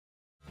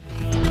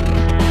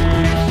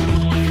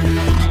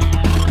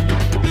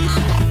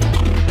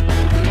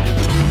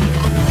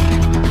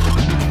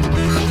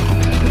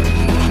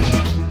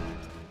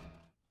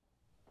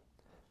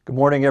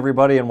morning,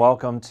 everybody, and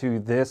welcome to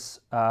this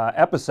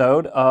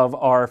episode of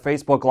our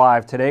Facebook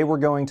Live. Today we're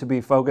going to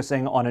be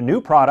focusing on a new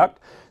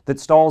product that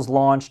Stahls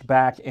launched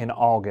back in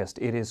August.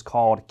 It is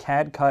called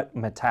CAD-CUT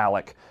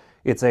Metallic.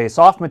 It's a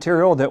soft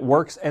material that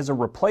works as a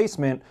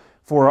replacement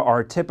for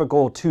our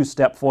typical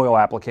two-step foil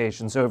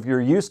application. So if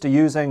you're used to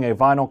using a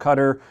vinyl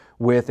cutter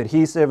with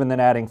adhesive and then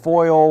adding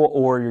foil,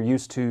 or you're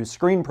used to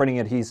screen printing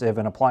adhesive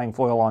and applying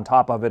foil on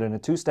top of it in a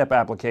two-step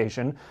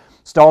application,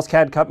 Stahls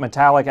CAD-CUT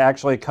Metallic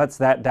actually cuts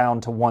that down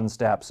to one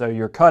step. So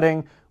you're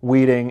cutting,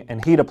 weeding,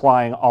 and heat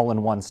applying all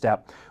in one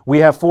step. We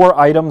have 4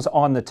 items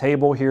on the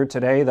table here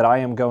today that I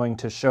am going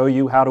to show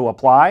you how to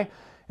apply.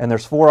 And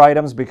there's 4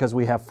 items because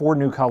we have 4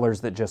 new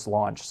colors that just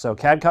launched. So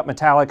CAD-CUT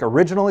Metallic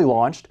originally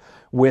launched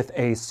with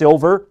a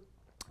silver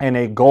and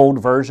a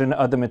gold version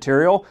of the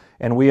material,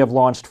 and we have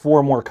launched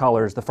 4 more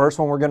colors. The first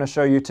one we're going to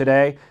show you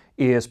today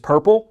is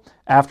purple.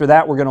 After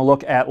that, we're going to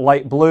look at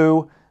light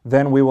blue.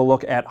 Then we will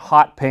look at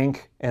hot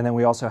pink, and then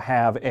we also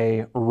have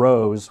a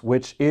rose,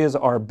 which is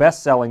our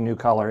best-selling new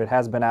color. It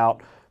has been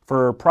out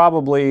for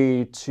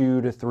probably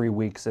 2 to 3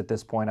 weeks at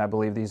this point. I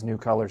believe these new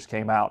colors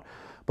came out.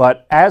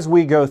 But as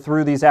we go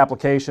through these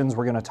applications,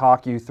 we're going to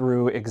talk you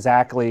through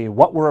exactly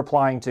what we're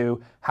applying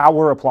to, how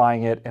we're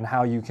applying it, and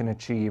how you can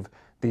achieve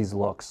these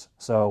looks.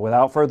 So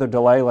without further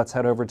delay, let's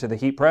head over to the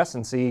heat press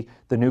and see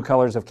the new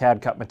colors of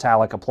CAD-CUT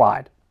Metallic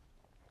applied.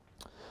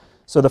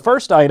 So the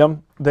first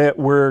item that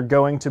we're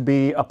going to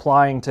be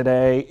applying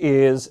today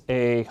is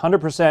a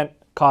 100%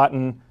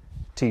 cotton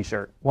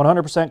t-shirt.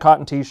 100%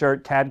 cotton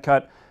t-shirt,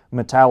 CAD-CUT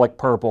Metallic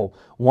purple.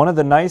 One of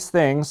the nice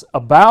things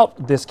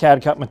about this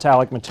CAD-CUT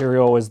Metallic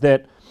material is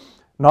that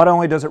not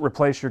only does it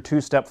replace your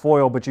two-step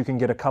foil, but you can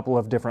get a couple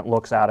of different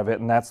looks out of it,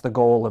 and that's the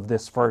goal of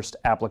this first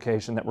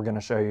application that we're going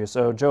to show you.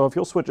 So Joe, if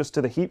you'll switch us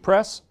to the heat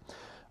press,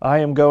 I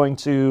am going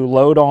to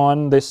load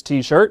on this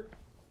t-shirt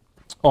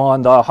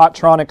on the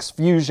Hotronix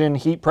Fusion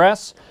heat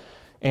press,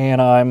 and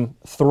I'm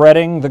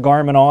threading the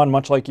garment on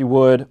much like you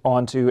would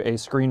onto a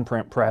screen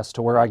print press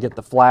to where I get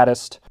the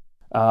flattest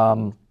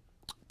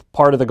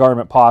part of the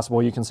garment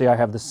possible. You can see I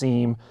have the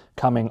seam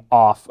coming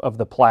off of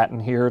the platen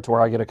here to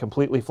where I get a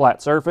completely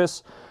flat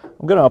surface.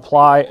 I'm going to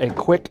apply a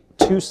quick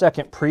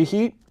 2-second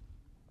preheat,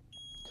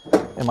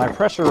 and my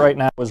pressure right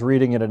now is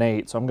reading at an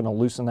 8, so I'm going to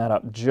loosen that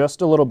up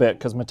just a little bit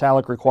because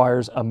metallic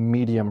requires a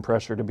medium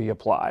pressure to be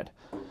applied.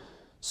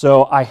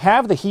 So I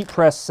have the heat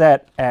press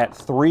set at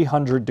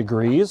 300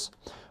 degrees.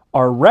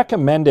 Our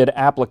recommended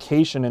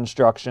application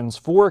instructions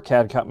for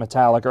CAD-CUT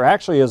Metallic are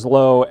actually as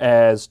low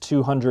as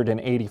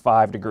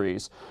 285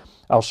 degrees.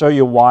 I'll show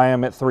you why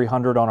I'm at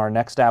 300 on our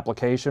next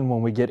application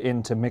when we get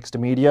into mixed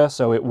media.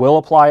 So it will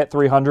apply at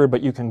 300,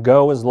 but you can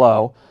go as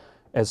low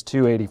as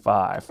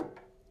 285.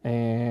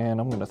 And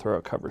I'm going to throw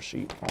a cover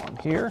sheet on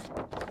here.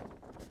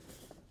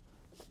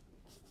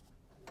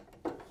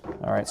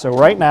 All right, so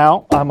right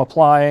now I'm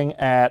applying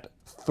at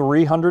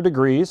 300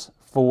 degrees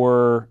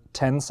for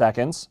 10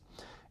 seconds.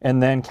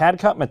 And then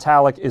CAD-CUT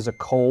Metallic is a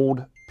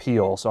cold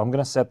peel. So I'm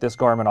going to set this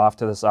garment off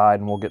to the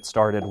side and we'll get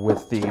started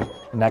with the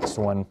next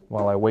one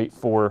while I wait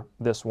for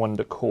this one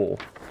to cool.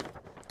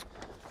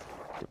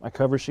 Get my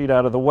cover sheet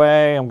out of the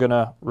way. I'm going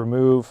to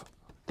remove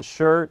the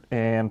shirt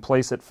and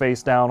place it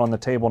face down on the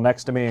table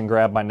next to me and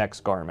grab my next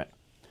garment.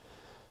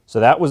 So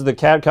that was the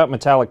CAD-CUT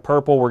Metallic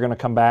purple. We're going to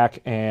come back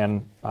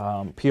and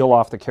peel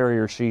off the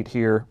carrier sheet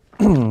here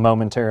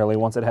momentarily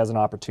once it has an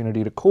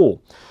opportunity to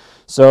cool.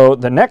 So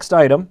the next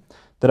item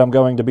that I'm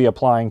going to be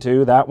applying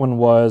to, that one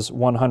was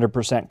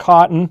 100%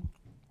 cotton.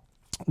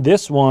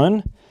 This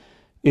one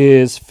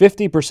is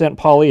 50%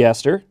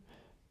 polyester,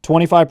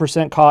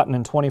 25% cotton,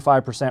 and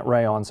 25%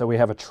 rayon. So we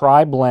have a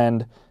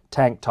tri-blend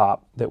tank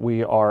top that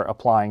we are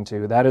applying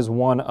to. That is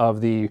one of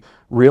the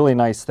really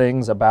nice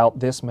things about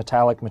this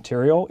metallic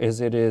material is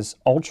it is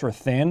ultra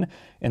thin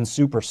and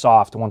super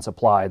soft once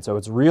applied. So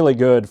it's really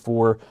good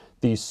for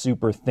these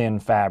super thin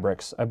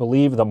fabrics. I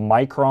believe the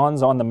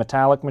microns on the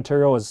metallic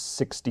material is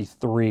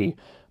 63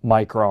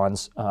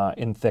 microns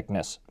in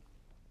thickness.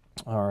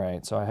 All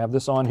right, so I have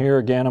this on here.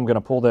 Again, I'm going to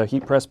pull the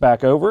heat press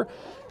back over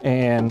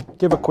and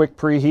give a quick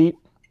preheat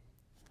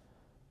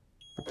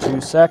for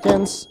 2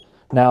 seconds.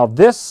 Now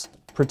this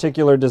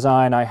particular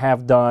design I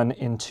have done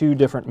in 2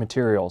 different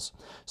materials.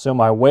 So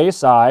my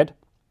wayside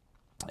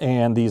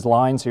and these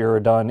lines here are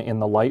done in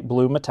the light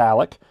blue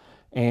metallic,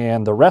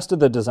 and the rest of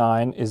the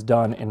design is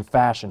done in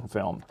fashion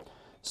film.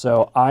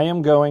 So I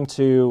am going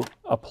to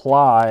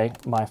apply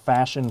my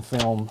fashion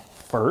film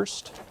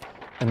first,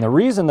 and the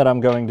reason that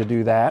I'm going to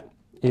do that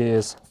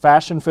is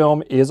fashion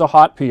film is a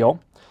hot peel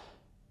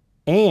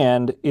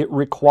and it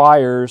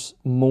requires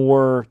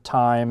more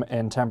time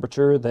and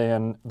temperature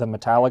than the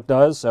metallic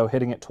does, so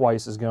hitting it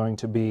twice is going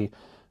to be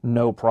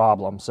no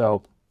problem.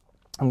 So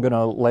I'm going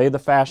to lay the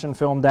fashion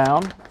film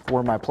down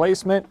for my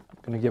placement. I'm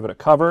going to give it a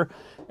cover,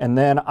 and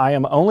then I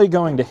am only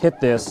going to hit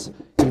this,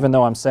 even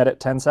though I'm set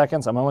at 10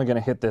 seconds, I'm only going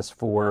to hit this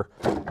for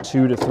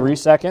 2 to 3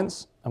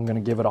 seconds. I'm going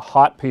to give it a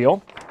hot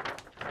peel.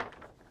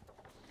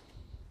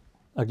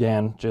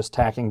 Again, just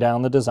tacking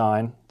down the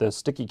design. The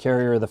sticky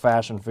carrier of the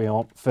fashion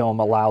film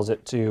allows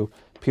it to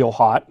peel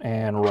hot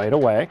and right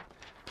away.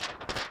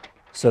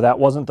 So that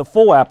wasn't the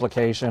full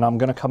application. I'm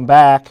going to come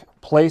back,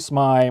 place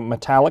my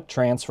metallic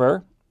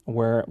transfer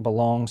where it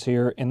belongs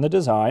here in the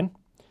design,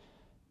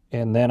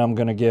 and then I'm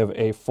going to give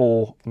a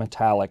full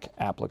metallic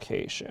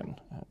application.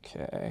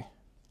 Okay.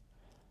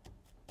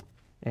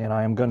 And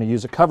I am going to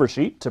use a cover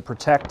sheet to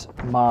protect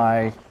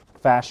my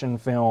fashion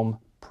film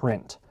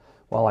print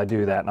while I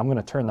do that. And I'm going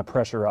to turn the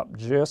pressure up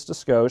just a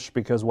skosh,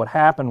 because what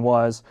happened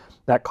was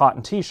that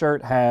cotton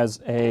t-shirt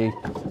has a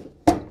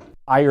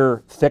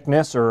higher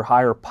thickness or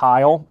higher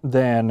pile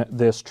than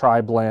this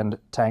tri-blend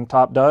tank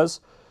top does.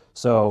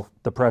 So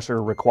the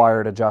pressure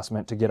required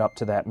adjustment to get up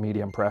to that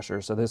medium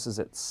pressure. So this is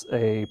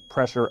a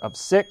pressure of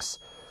 6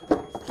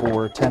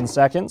 for 10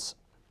 seconds.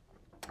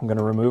 I'm going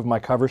to remove my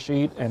cover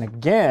sheet, and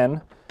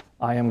again,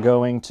 I am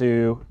going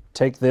to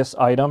take this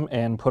item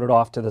and put it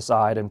off to the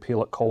side and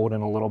peel it cold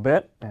in a little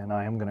bit, and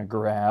I am going to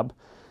grab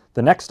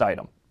the next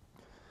item.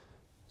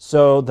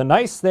 So the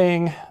nice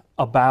thing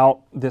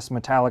about this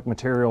metallic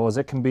material is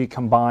it can be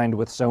combined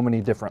with so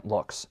many different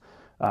looks.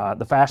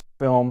 The fashion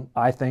film,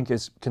 I think,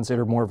 is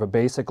considered more of a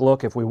basic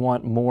look. If we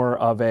want more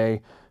of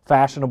a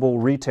fashionable,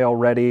 retail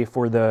ready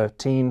for the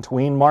teen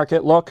tween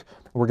market look,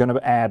 we're going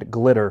to add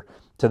glitter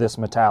to this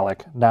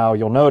metallic. Now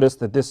you'll notice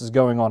that this is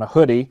going on a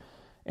hoodie,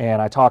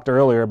 and I talked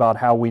earlier about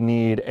how we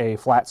need a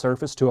flat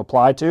surface to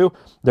apply to.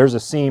 There's a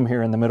seam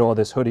here in the middle of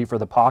this hoodie for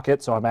the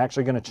pocket, so I'm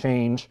actually going to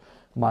change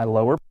my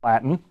lower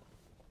platen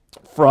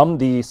from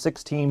the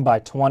 16 by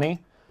 20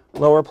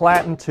 lower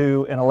platen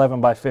to an 11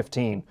 by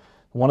 15.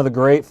 One of the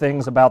great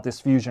things about this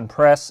Fusion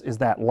press is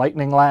that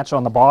lightning latch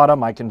on the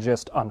bottom. I can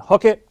just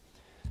unhook it,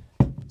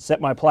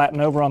 set my platen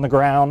over on the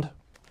ground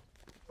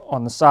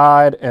on the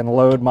side, and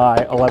load my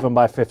 11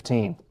 by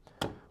 15.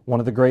 One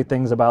of the great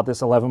things about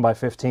this 11 by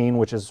 15,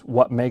 which is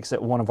what makes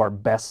it one of our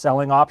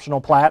best-selling optional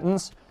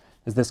platens,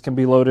 is this can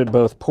be loaded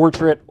both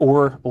portrait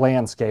or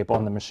landscape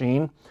on the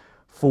machine.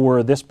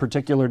 For this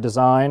particular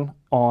design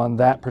on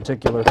that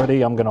particular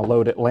hoodie, I'm going to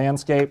load it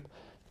landscape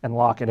and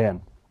lock it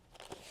in.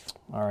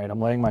 All right,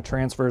 I'm laying my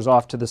transfers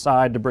off to the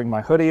side to bring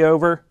my hoodie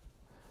over.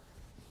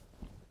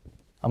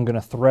 I'm going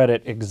to thread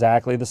it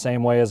exactly the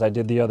same way as I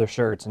did the other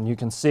shirts, and you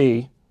can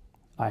see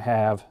I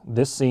have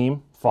this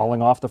seam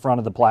falling off the front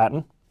of the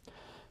platen,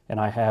 and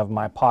I have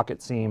my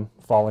pocket seam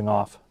falling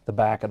off the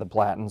back of the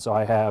platen. So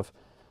I have,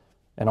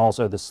 and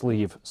also the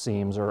sleeve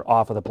seams are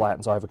off of the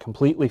platen, so I have a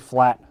completely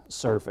flat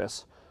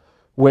surface,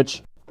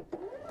 which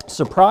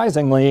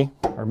surprisingly,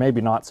 or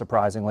maybe not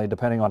surprisingly,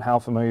 depending on how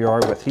familiar you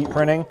are with heat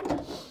printing,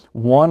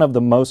 one of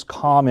the most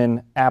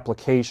common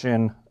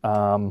application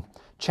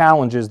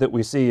challenges that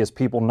we see is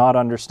people not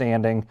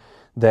understanding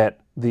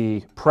that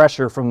the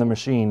pressure from the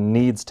machine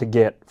needs to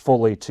get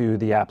fully to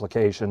the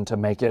application to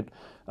make it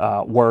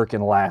work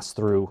and last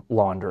through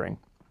laundering.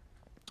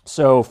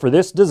 So for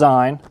this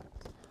design,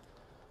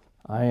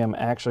 I am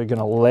actually going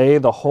to lay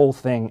the whole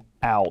thing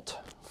out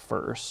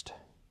first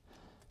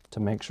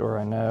to make sure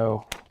I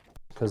know,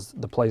 because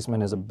the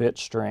placement is a bit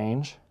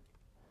strange.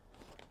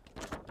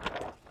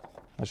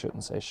 I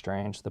shouldn't say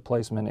strange. The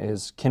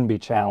placement can be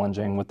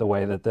challenging with the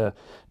way that the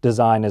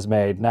design is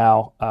made.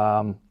 Now,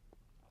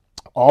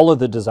 all of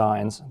the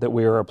designs that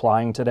we are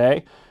applying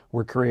today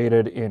were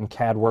created in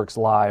CADWorks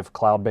Live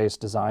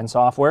cloud-based design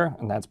software,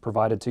 and that's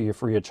provided to you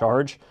free of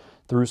charge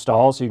through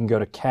Stahls. So you can go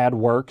to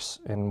CADWorks,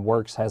 and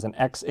Works has an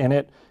X in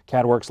it,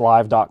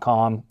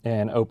 cadworkslive.com,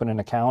 and open an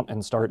account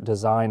and start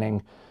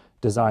designing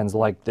designs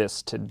like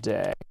this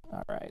today.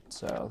 All right,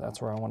 so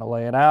that's where I want to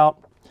lay it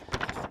out.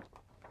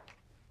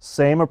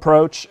 Same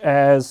approach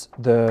as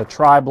the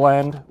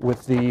tri-blend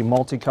with the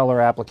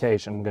multicolor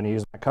application. I'm going to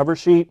use my cover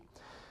sheet.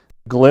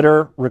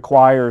 Glitter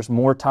requires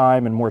more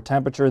time and more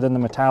temperature than the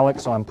metallic,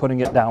 so I'm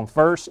putting it down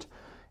first.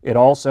 It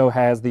also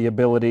has the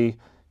ability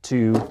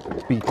to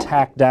be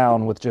tacked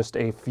down with just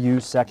a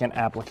few second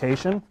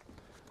application.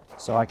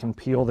 So I can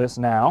peel this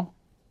now.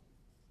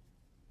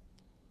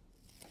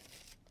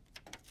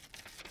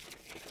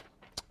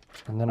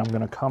 And then I'm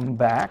going to come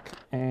back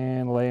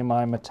and lay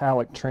my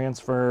metallic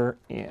transfer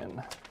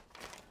in.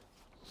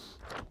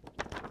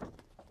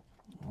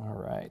 All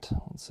right,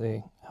 let's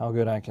see how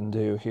good I can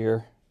do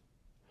here.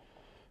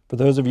 For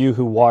those of you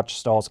who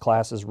watch Stahls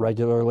classes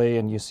regularly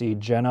and you see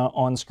Jenna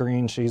on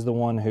screen, she's the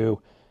one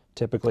who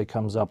typically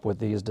comes up with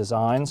these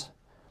designs.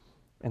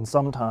 And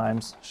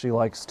sometimes she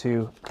likes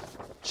to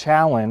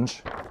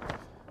challenge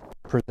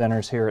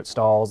presenters here at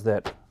Stahls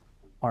that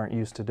aren't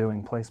used to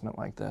doing placement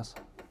like this.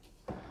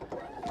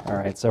 All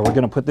right, so we're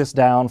going to put this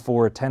down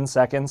for 10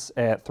 seconds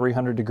at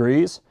 300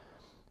 degrees.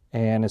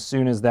 And as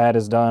soon as that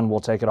is done, we'll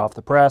take it off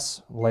the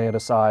press, lay it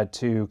aside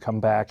to come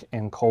back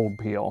and cold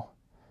peel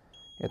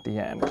at the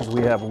end, because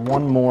we have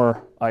one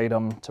more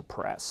item to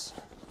press.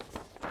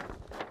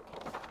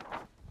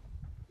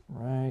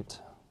 Right,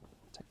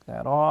 take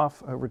that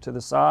off, over to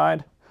the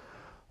side.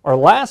 Our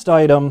last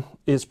item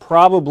is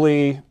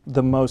probably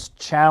the most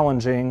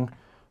challenging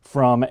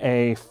from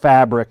a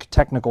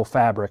technical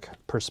fabric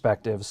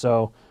perspective.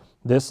 So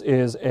this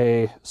is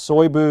a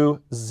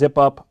Soybu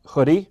zip-up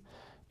hoodie,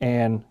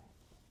 and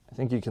I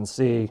think you can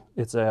see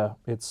it's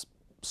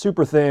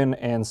super thin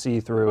and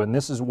see-through, and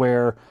this is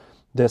where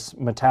this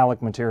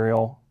metallic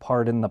material,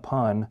 pardon the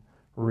pun,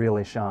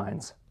 really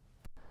shines.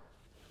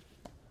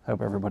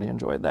 Hope everybody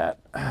enjoyed that.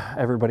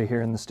 Everybody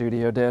here in the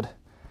studio did.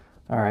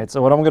 All right,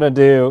 so what I'm going to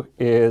do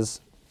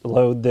is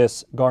load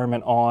this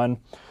garment on.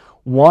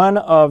 One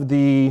of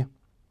the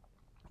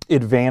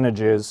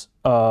advantages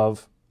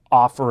of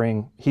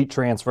offering heat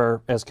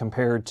transfer as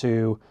compared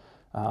to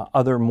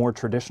other more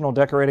traditional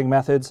decorating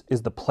methods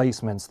is the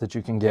placements that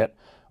you can get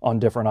on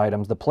different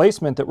items. The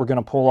placement that we're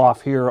going to pull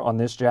off here on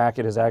this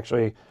jacket is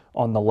actually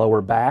on the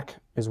lower back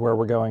is where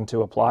we're going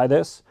to apply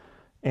this.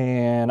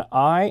 And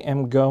I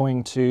am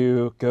going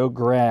to go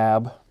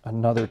grab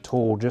another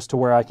tool just to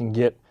where I can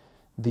get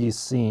these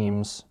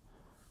seams.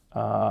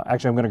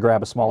 Actually, I'm going to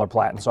grab a smaller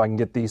platen so I can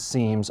get these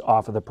seams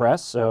off of the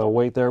press. So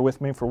wait there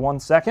with me for 1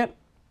 second.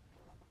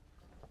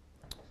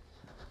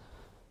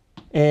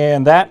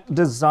 And that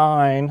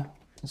design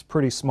is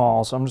pretty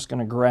small, so I'm just going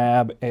to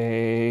grab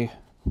a,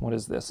 what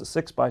is this, a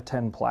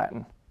 6x10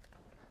 platen.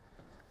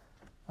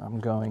 I'm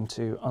going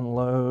to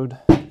unload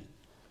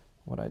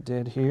what I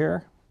did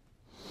here.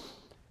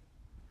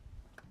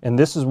 And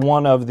this is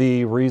one of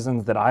the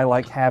reasons that I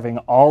like having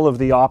all of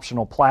the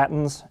optional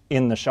platens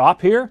in the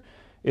shop here,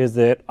 is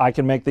that I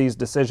can make these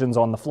decisions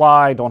on the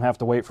fly, don't have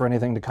to wait for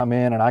anything to come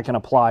in, and I can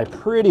apply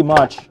pretty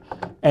much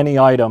any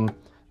item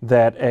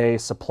that a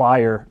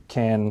supplier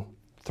can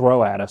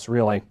throw at us,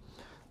 really.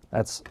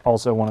 That's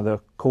also one of the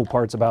cool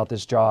parts about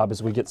this job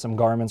is we get some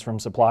garments from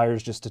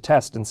suppliers just to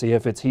test and see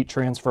if it's heat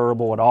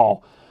transferable at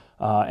all.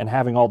 And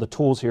having all the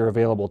tools here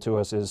available to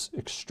us is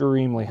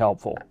extremely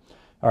helpful.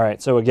 All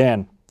right, so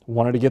again,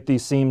 wanted to get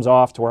these seams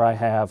off to where I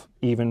have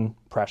even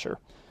pressure.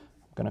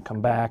 I'm going to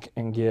come back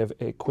and give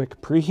a quick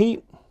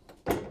preheat.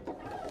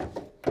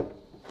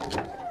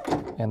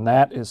 And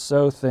that is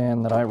so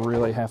thin that I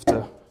really have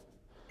to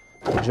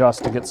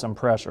adjust to get some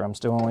pressure. I'm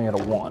still only at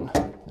a 1.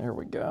 There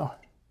we go.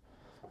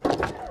 All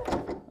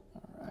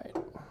right.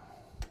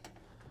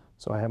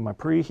 So I have my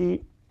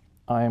preheat.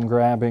 I am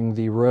grabbing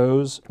the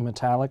rose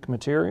metallic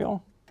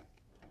material.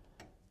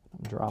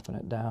 I'm dropping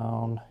it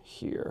down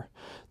here.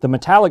 The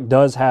metallic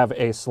does have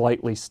a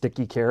slightly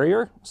sticky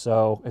carrier,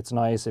 so it's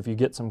nice if you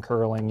get some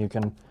curling, you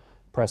can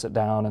press it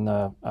down and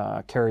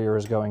the carrier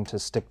is going to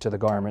stick to the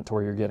garment to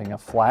where you're getting a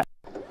flat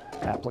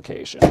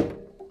application.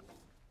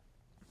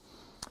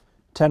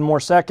 10 more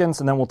seconds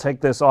and then we'll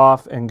take this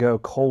off and go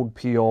cold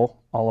peel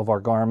all of our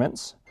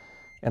garments.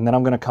 And then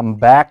I'm going to come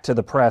back to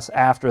the press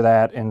after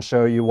that and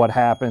show you what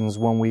happens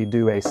when we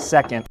do a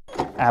second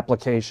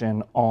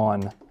application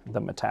on the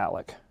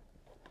metallic.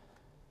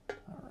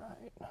 All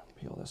right,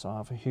 peel this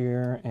off of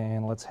here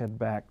and let's head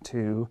back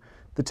to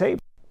the table.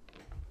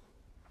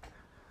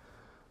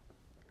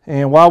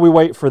 And while we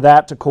wait for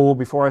that to cool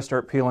before I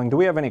start peeling, do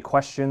we have any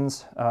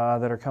questions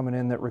that are coming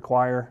in that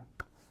require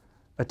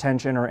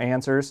attention or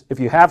answers? If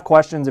you have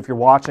questions, if you're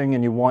watching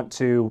and you want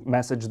to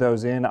message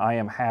those in, I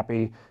am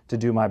happy to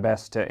do my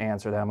best to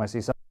answer them. I see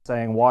someone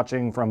saying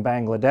watching from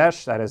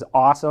Bangladesh. That is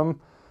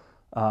awesome.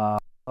 Love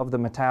the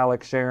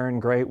metallic, Sharon.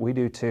 Great, we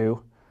do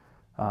too.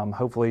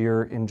 Hopefully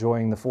you're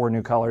enjoying the 4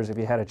 new colors if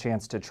you had a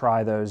chance to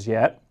try those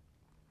yet.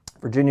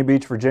 Virginia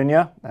Beach,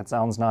 Virginia. That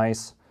sounds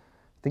nice.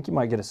 I think you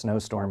might get a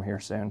snowstorm here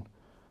soon.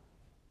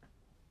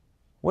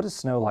 What is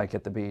snow like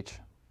at the beach?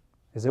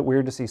 Is it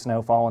weird to see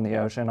snow fall in the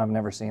ocean? I've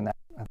never seen that.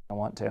 I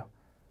want to.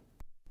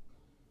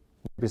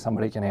 Maybe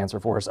somebody can answer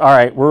for us. All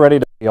right, we're ready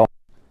to peel.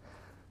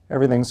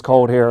 Everything's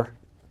cold here.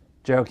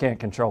 Joe can't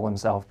control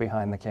himself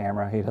behind the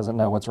camera. He doesn't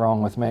know what's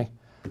wrong with me.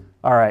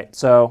 All right,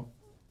 so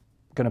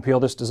I'm going to peel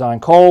this design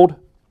cold.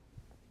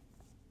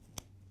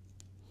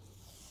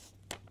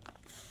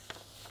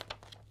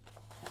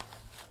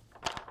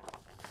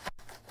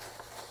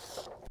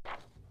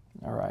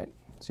 All right,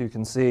 so you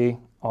can see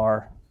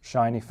our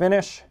shiny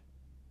finish.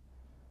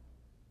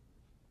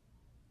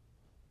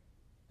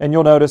 And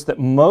you'll notice that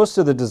most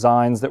of the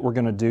designs that we're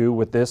going to do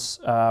with this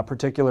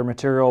particular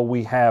material,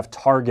 we have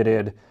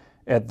targeted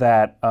at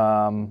that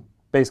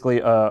basically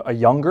a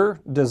younger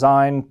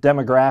design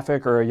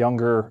demographic or a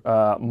younger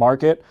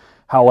market.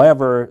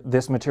 However,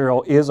 this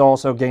material is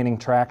also gaining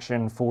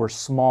traction for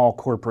small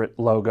corporate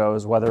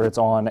logos, whether it's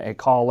on a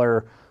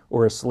collar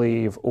or a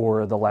sleeve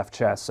or the left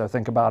chest. So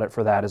think about it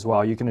for that as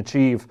well. You can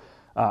achieve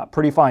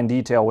pretty fine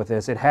detail with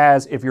this. It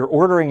has, if you're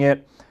ordering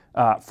it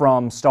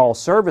from Stahls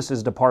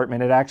Services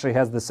Department, it actually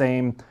has the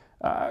same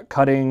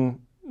cutting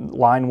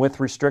line width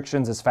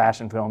restrictions as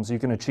fashion film. So you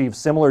can achieve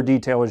similar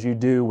detail as you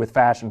do with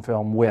fashion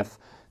film with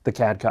the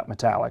CAD-CUT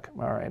Metallic.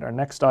 All right, our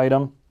next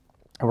item,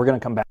 and we're going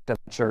to come back to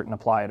that shirt and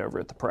apply it over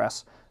at the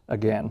press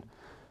again.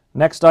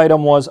 Next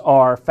item was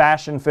our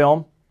fashion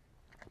film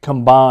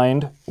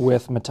combined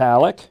with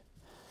metallic.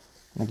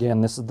 And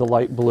again, this is the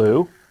light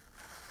blue.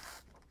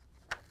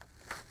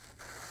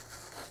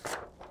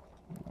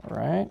 All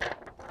right.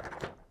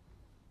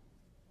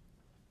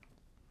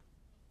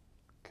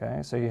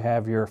 Okay, so you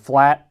have your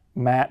flat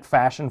matte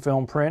fashion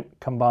film print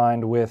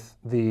combined with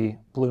the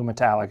blue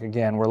metallic.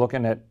 Again, we're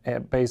looking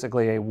at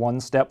basically a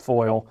one-step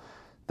foil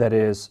that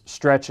is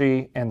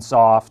stretchy and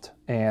soft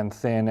and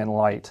thin and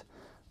light.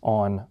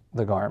 on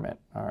the garment.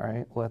 All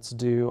right, let's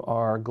do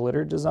our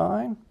glitter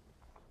design.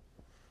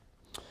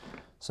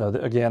 So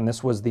again,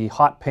 this was the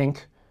hot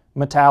pink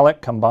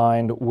metallic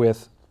combined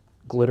with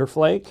glitter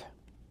flake.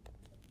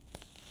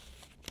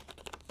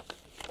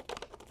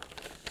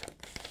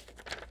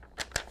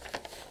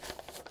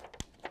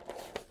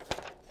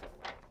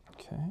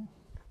 Okay.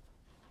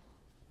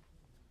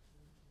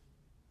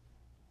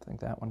 I think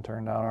that one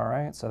turned out all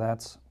right. So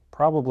that's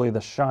probably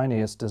the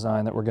shiniest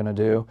design that we're going to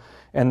do.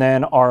 And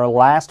then our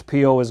last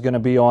peel is going to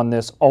be on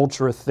this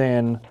ultra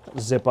thin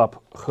zip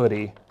up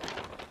hoodie,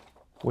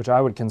 which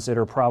I would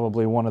consider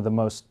probably one of the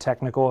most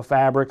technical of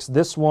fabrics.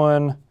 This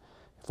one,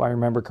 if I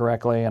remember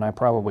correctly, and I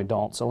probably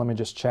don't, so let me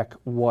just check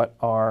what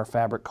our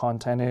fabric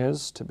content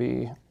is to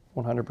be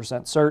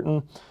 100%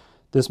 certain.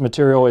 This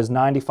material is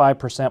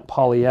 95%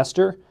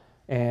 polyester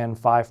and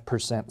 5%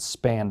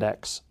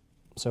 spandex.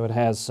 So it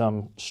has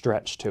some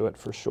stretch to it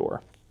for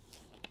sure.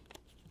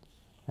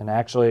 And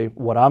actually,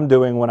 what I'm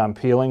doing when I'm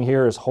peeling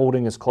here is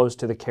holding as close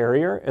to the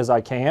carrier as I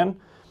can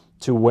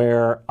to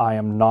where I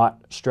am not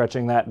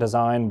stretching that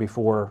design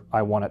before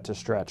I want it to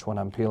stretch when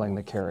I'm peeling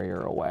the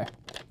carrier away.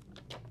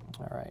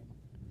 All right.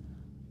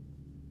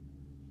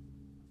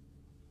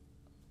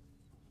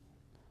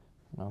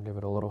 I'll give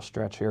it a little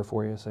stretch here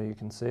for you so you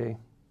can see.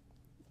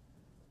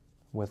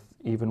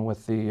 Even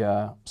with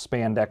the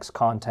spandex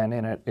content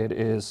in it, it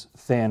is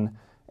thin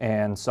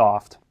and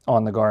soft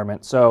on the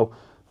garment. So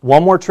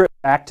one more trip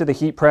back to the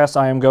heat press,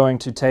 I am going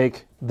to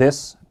take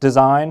this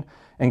design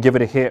and give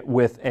it a hit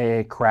with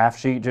a craft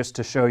sheet just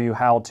to show you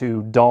how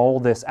to dull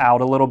this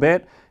out a little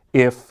bit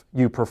if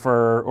you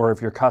prefer, or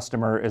if your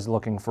customer is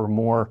looking for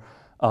more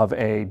of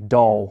a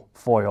dull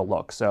foil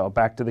look. So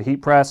back to the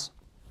heat press.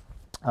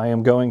 I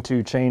am going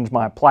to change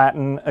my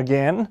platen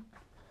again.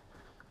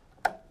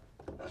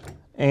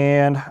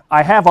 And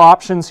I have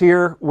options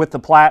here with the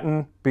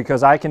platen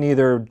because I can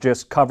either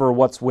just cover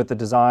what's with the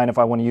design if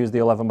I want to use the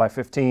 11 by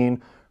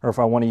 15, or if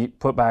I want to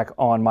put back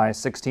on my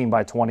 16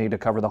 by 20 to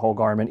cover the whole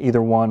garment.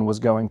 Either one was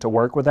going to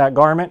work with that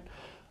garment.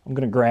 I'm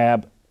going to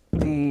grab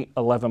the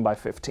 11 by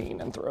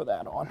 15 and throw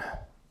that on.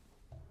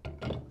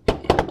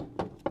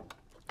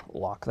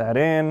 Lock that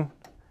in.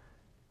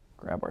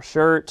 Grab our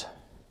shirt.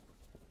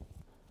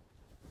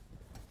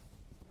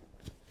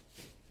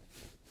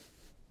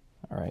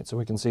 All right, so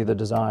we can see the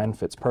design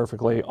fits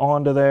perfectly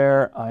onto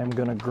there. I'm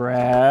going to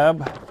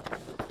grab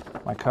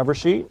my cover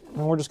sheet,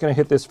 and we're just going to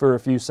hit this for a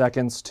few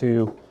seconds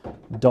to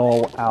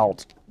dull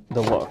out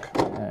the look.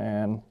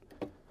 And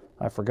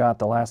I forgot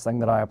the last thing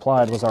that I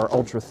applied was our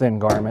ultra thin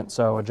garment,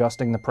 so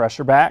adjusting the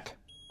pressure back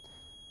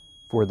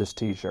for this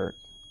t-shirt.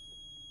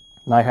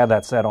 And I had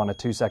that set on a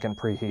 2-second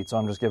preheat, so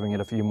I'm just giving it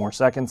a few more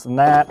seconds than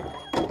that.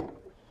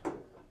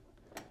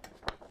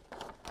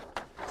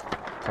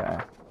 Okay.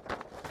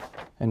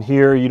 And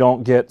here you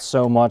don't get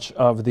so much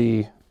of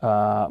the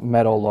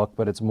metal look,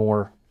 but it's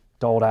more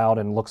dulled out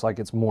and looks like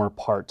it's more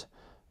part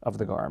of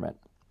the garment.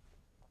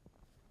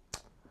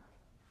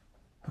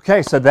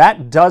 Okay, so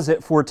that does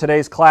it for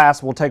today's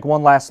class. We'll take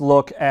one last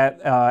look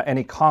at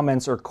any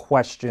comments or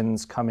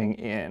questions coming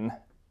in.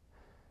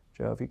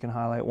 Joe, if you can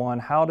highlight one.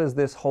 How does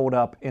this hold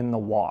up in the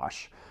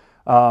wash?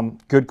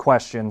 Good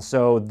question.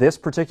 So this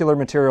particular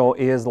material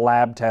is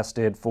lab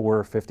tested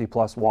for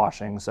 50+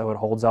 washing, so it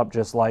holds up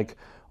just like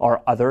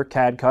our other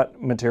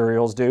CAD-CUT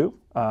materials do.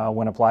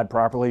 When applied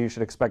properly, you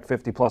should expect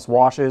 50+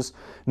 washes.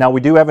 Now, we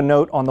do have a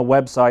note on the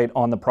website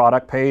on the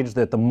product page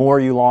that the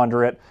more you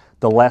launder it,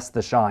 the less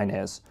the shine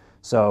is.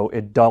 So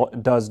it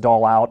does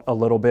dull out a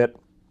little bit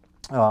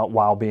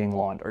while being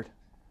laundered.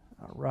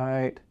 All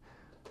right.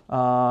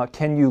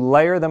 Can you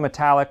layer the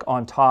metallic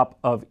on top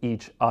of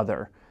each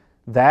other?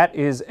 That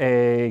is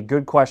a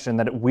good question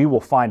that we will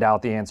find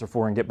out the answer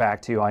for and get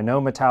back to you. I know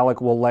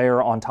metallic will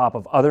layer on top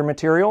of other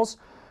materials.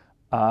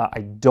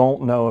 I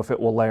don't know if it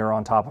will layer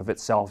on top of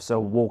itself, so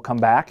we'll come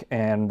back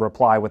and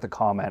reply with a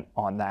comment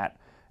on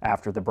that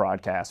after the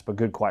broadcast, but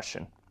good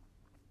question.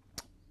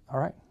 All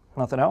right,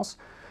 nothing else?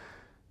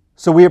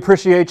 So we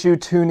appreciate you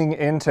tuning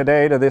in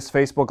today to this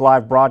Facebook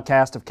Live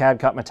broadcast of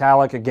CAD-CUT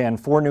Metallic. Again,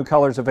 4 new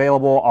colors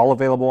available, all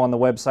available on the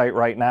website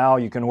right now.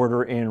 You can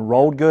order in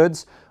rolled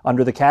goods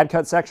under the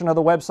CAD-CUT section of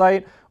the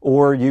website,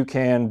 or you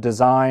can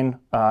design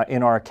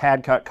in our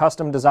CAD-CUT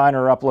custom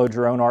designer, upload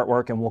your own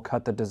artwork, and we'll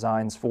cut the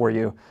designs for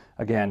you.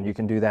 Again, you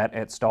can do that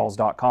at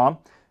Stahls.com.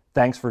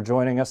 Thanks for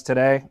joining us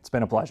today. It's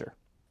been a pleasure.